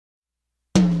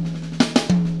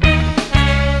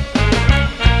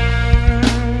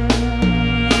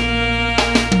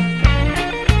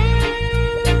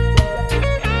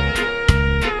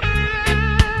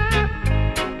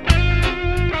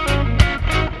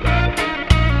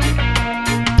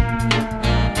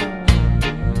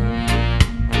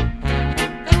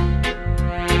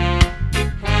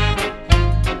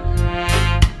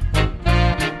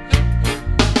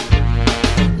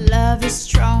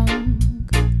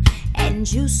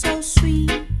you so sweet.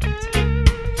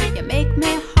 You make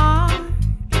me hard,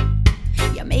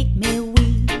 you make me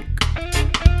weak.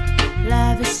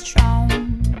 Love is strong,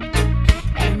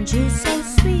 and you so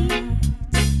sweet.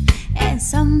 And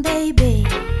someday, baby,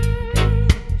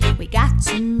 we got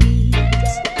to meet.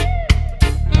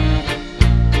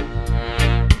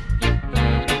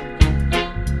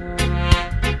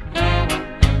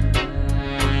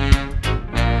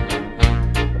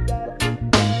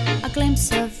 A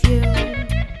glimpse of you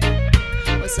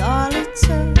was all it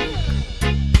took.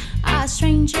 A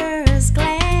stranger's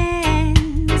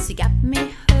glance, you got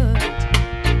me hooked.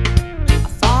 I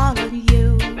followed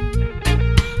you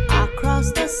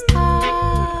across the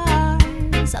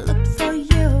stars. I looked for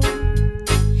you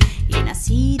in a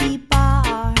city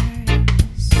bars.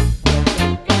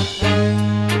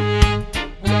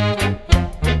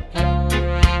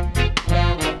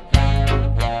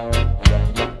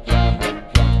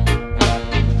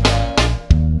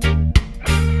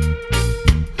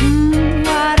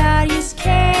 What are you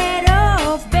scared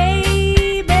of,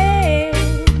 baby?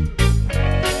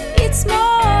 It's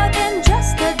more than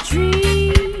just a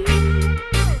dream.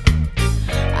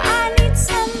 I need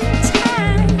some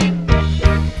time.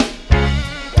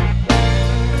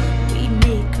 We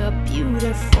make a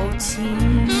beautiful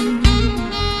team.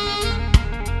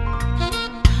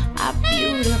 A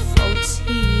beautiful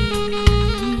team.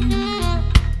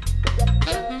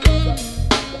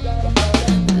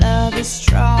 Love is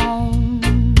strong,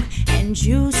 and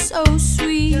you so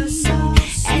sweet.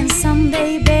 And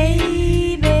someday, baby,